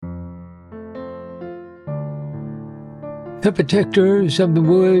The Protectors of the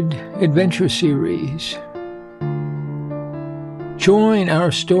Wood Adventure Series. Join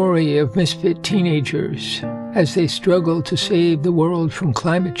our story of misfit teenagers as they struggle to save the world from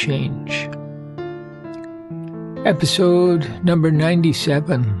climate change. Episode number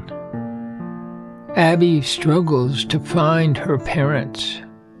 97. Abby struggles to find her parents.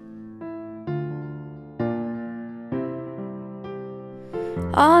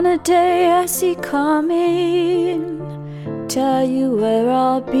 On a day I see coming, tell you where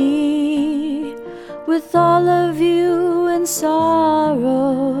I'll be, with all of you in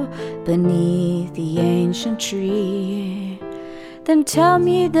sorrow beneath the ancient tree. Then tell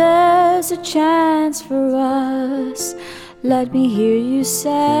me there's a chance for us. Let me hear you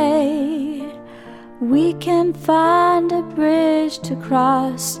say, we can find a bridge to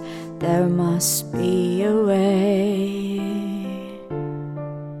cross. There must be a way.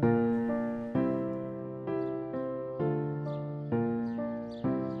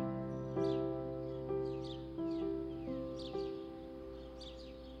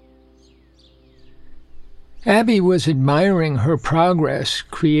 Abby was admiring her progress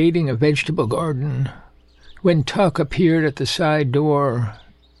creating a vegetable garden when Tuck appeared at the side door.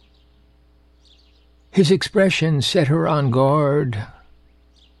 His expression set her on guard.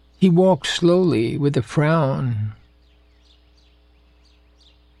 He walked slowly with a frown.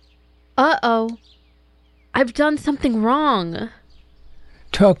 Uh-oh. I've done something wrong.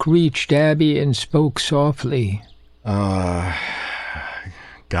 Tuck reached Abby and spoke softly. Got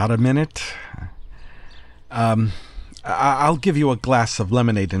a minute? I'll give you a glass of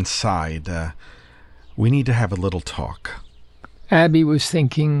lemonade inside. We need to have a little talk. Abby was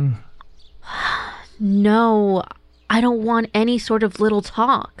thinking, No, I don't want any sort of little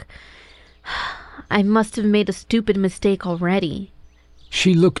talk. I must have made a stupid mistake already.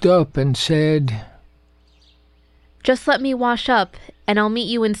 She looked up and said, Just let me wash up, and I'll meet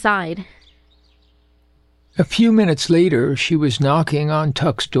you inside. A few minutes later, she was knocking on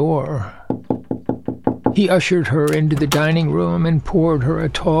Tuck's door. He ushered her into the dining room and poured her a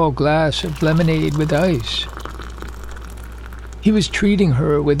tall glass of lemonade with ice. He was treating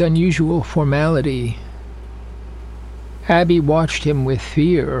her with unusual formality. Abby watched him with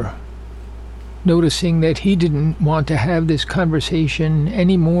fear, noticing that he didn't want to have this conversation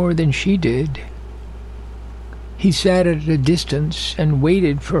any more than she did. He sat at a distance and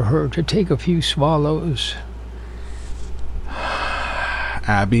waited for her to take a few swallows.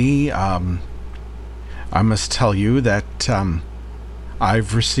 Abby, I must tell you that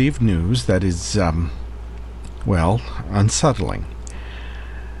I've received news that is, unsettling.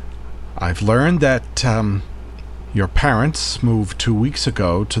 I've learned that your parents moved 2 weeks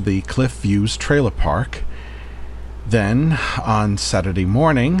ago to the Cliff Views trailer park. Then, on Saturday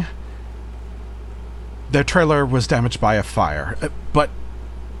morning, their trailer was damaged by a fire, but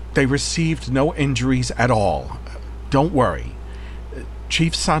they received no injuries at all. Don't worry.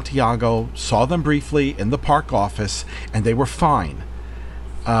 Chief Santiago saw them briefly in the park office, and they were fine.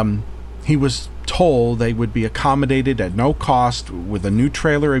 He was told they would be accommodated at no cost with a new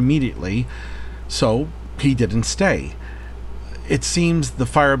trailer immediately, so he didn't stay. It seems the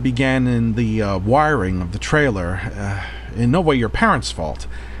fire began in the wiring of the trailer. In no way your parents' fault.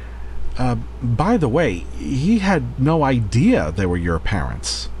 By the way, he had no idea they were your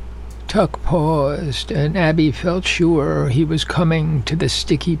parents. Tuck paused, and Abby felt sure he was coming to the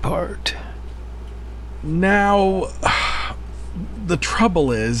sticky part. Now, the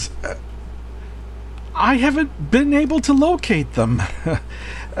trouble is, I haven't been able to locate them.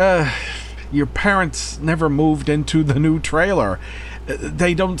 Your parents never moved into the new trailer.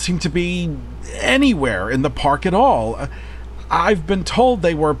 They don't seem to be anywhere in the park at all. I've been told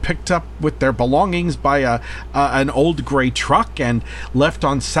they were picked up with their belongings by an old gray truck and left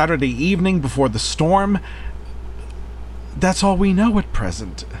on Saturday evening before the storm. That's all we know at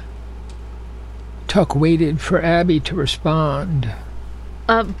present. Tuck waited for Abby to respond.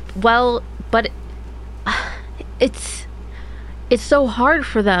 But it's so hard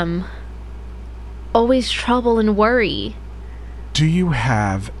for them. Always trouble and worry. Do you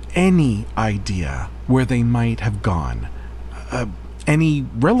have any idea where they might have gone? Any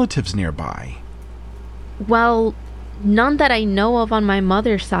relatives nearby? Well, none that I know of on my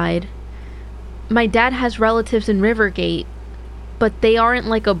mother's side. My dad has relatives in Rivergate, but they aren't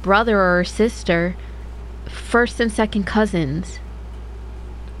like a brother or a sister. First and second cousins.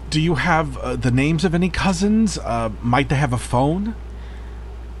 Do you have the names of any cousins? Might they have a phone?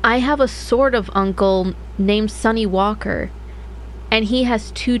 I have a sort of uncle named Sonny Walker, and he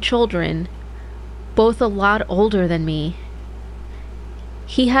has 2 children, both a lot older than me.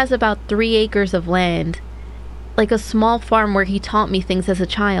 He has about 3 acres of land, like a small farm where he taught me things as a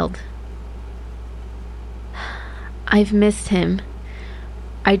child. I've missed him.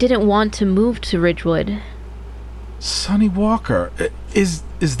 I didn't want to move to Ridgewood. Sonny Walker. Is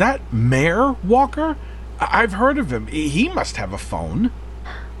that Mayor Walker? I've heard of him. He must have a phone.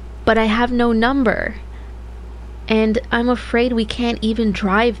 But I have no number. And I'm afraid we can't even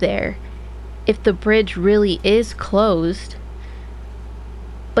drive there if the bridge really is closed.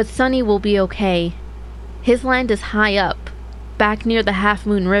 But Sonny will be okay. His land is high up, back near the Half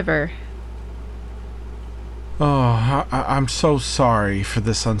Moon River. Oh, I'm so sorry for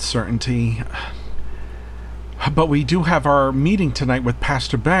this uncertainty. But we do have our meeting tonight with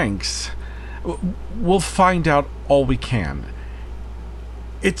Pastor Banks. We'll find out all we can.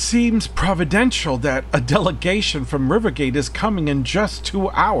 It seems providential that a delegation from Rivergate is coming in just 2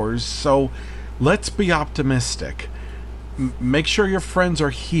 hours, so let's be optimistic. Make sure your friends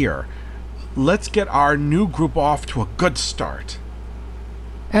are here. Let's get our new group off to a good start.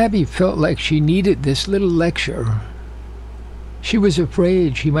 Abby felt like she needed this little lecture. She was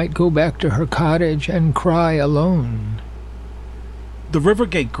afraid she might go back to her cottage and cry alone. The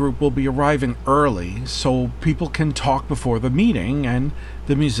Rivergate group will be arriving early, so people can talk before the meeting and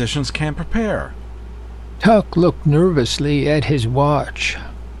the musicians can prepare. Tuck looked nervously at his watch.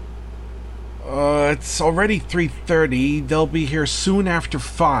 It's already 3:30. They'll be here soon after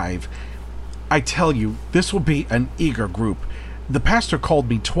 5. I tell you, this will be an eager group. The pastor called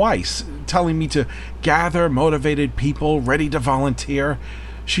me twice, telling me to gather motivated people ready to volunteer.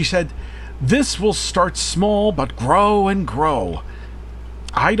 She said, "This will start small but grow and grow."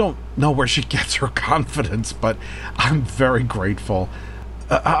 I don't know where she gets her confidence, but I'm very grateful.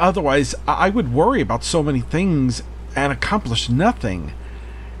 Otherwise, I would worry about so many things and accomplish nothing.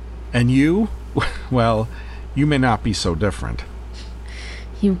 And you? Well, you may not be so different.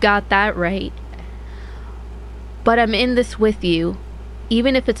 You got that right. But I'm in this with you,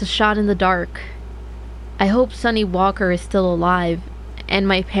 even if it's a shot in the dark. I hope Sonny Walker is still alive, and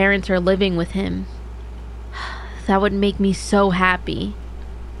my parents are living with him. That would make me so happy.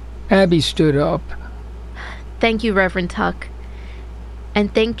 Abby stood up. Thank you, Reverend Tuck.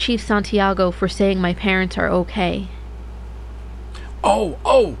 And thank Chief Santiago for saying my parents are okay.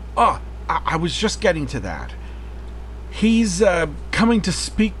 I was just getting to that. He's coming to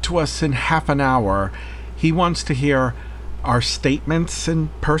speak to us in half an hour. He wants to hear our statements in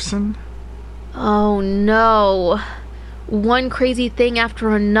person. Oh no. One crazy thing after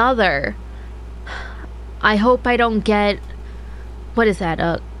another. I hope I don't get... What is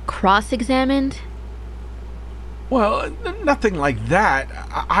that, cross-examined? Well, nothing like that.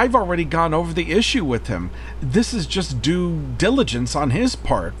 I've already gone over the issue with him. This is just due diligence on his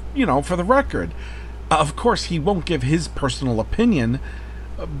part, for the record. Of course, he won't give his personal opinion,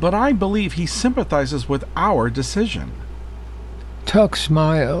 but I believe he sympathizes with our decision. Tuck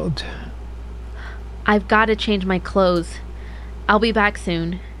smiled. I've got to change my clothes. I'll be back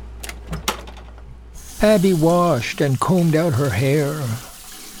soon. Abby washed and combed out her hair.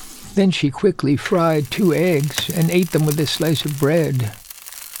 Then she quickly fried 2 eggs and ate them with a slice of bread.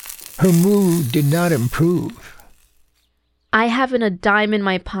 Her mood did not improve. I haven't a dime in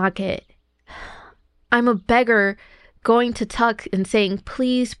my pocket. I'm a beggar going to Tuck and saying,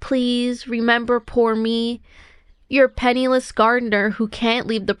 "Please, please, remember poor me. You're a penniless gardener who can't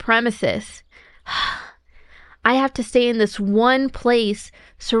leave the premises. I have to stay in this one place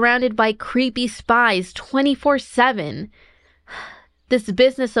surrounded by creepy spies 24/7. This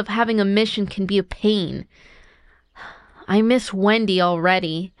business of having a mission can be a pain. I miss Wendy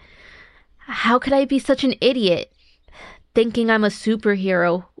already. How could I be such an idiot, thinking I'm a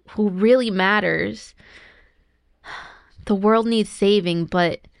superhero who really matters? The world needs saving,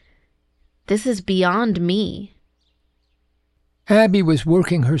 but this is beyond me." Abby was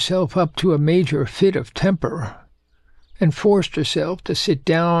working herself up to a major fit of temper and forced herself to sit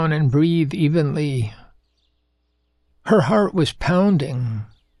down and breathe evenly. Her heart was pounding.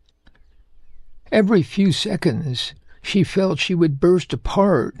 Every few seconds, she felt she would burst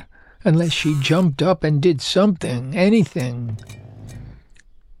apart unless she jumped up and did something, anything.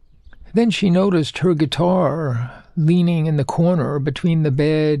 Then she noticed her guitar leaning in the corner between the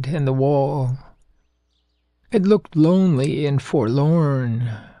bed and the wall. It looked lonely and forlorn,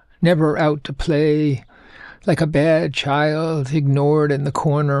 never out to play, like a bad child ignored in the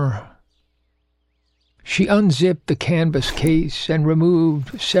corner. She unzipped the canvas case and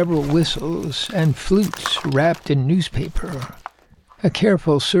removed several whistles and flutes wrapped in newspaper. A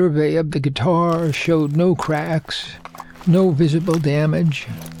careful survey of the guitar showed no cracks, no visible damage.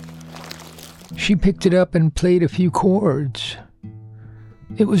 She picked it up and played a few chords.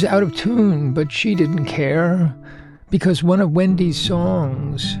 It was out of tune, but she didn't care, because one of Wendy's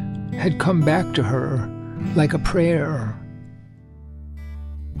songs had come back to her like a prayer.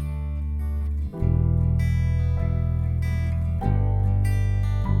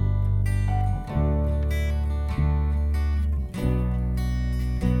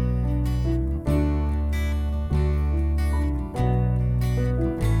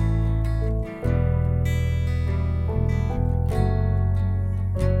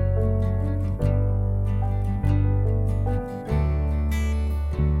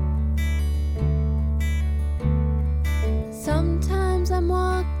 Sometimes I'm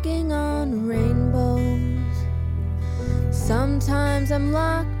walking on rainbows. Sometimes I'm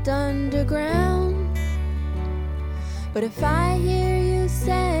locked underground. But if I hear you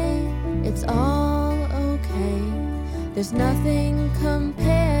say it's all okay, there's nothing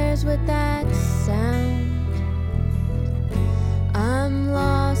compares with that sound. I'm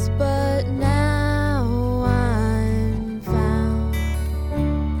lost, but now I'm found.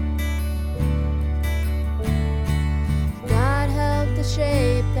 God help the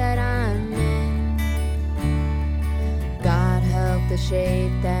shape that I'm in. God help the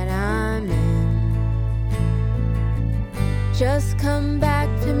shape that I'm in. Just come back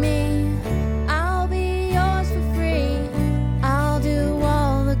to me. I'll be yours for free. I'll do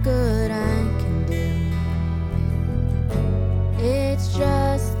all the good I can do. It's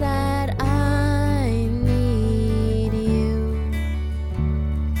just that I need you.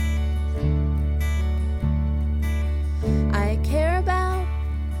 I care about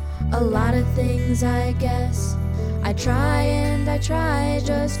a lot of things, I guess. I try and I try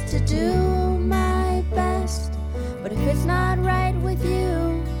just to do my best. But if it's not right with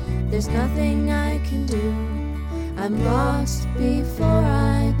you, there's nothing I can do. I'm lost before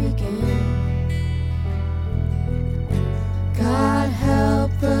I begin. God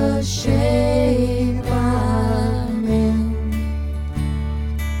help the shape I'm in.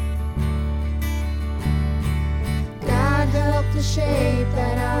 God help the shape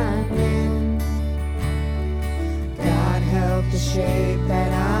that I'm in. God help the shape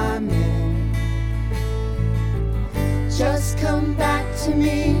that I'm in. Just come back to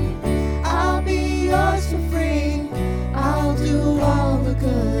me. I'll be yours for free. I'll do all the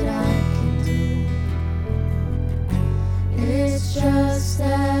good I can do. It's just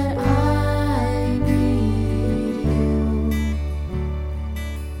that I need you.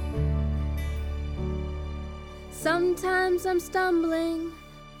 Sometimes I'm stumbling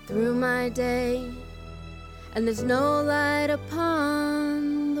through my day, and there's no light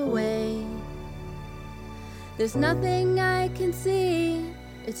upon the way. There's nothing I can see,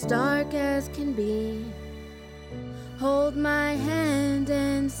 it's dark as can be. Hold my hand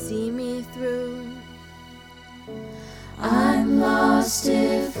and see me through. I'm lost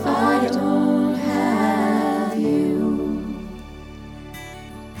if I don't have you.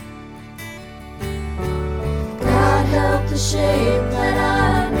 God help the shape that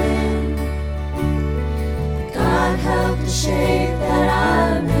I'm in. God help the shape that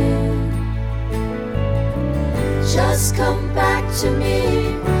I'm in. Just come back to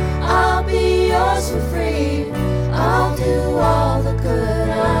me. I'll be yours for free. I'll do all the good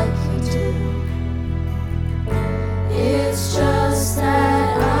I can do. It's just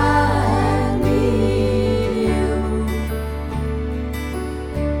that I need you.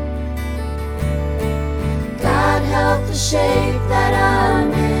 God help the shape that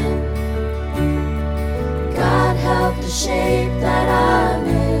I'm in. God help the shape that I'm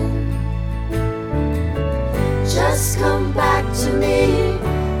in. Just come back to me.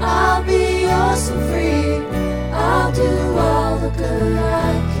 I'll be yours for free. I'll do all the good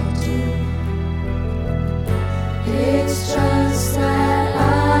I can do. It's just that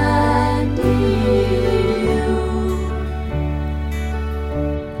I need you.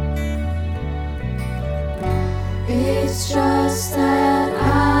 It's just that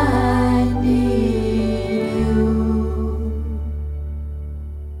I need you.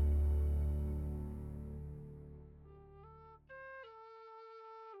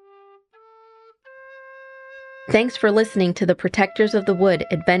 Thanks for listening to the Protectors of the Wood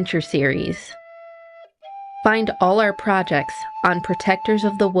Adventure Series. Find all our projects on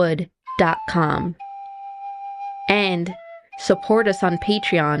protectorsofthewood.com. And support us on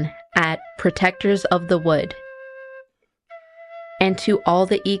Patreon at Protectors of the Wood. And to all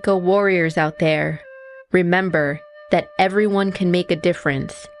the eco warriors out there, remember that everyone can make a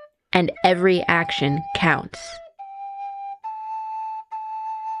difference and every action counts.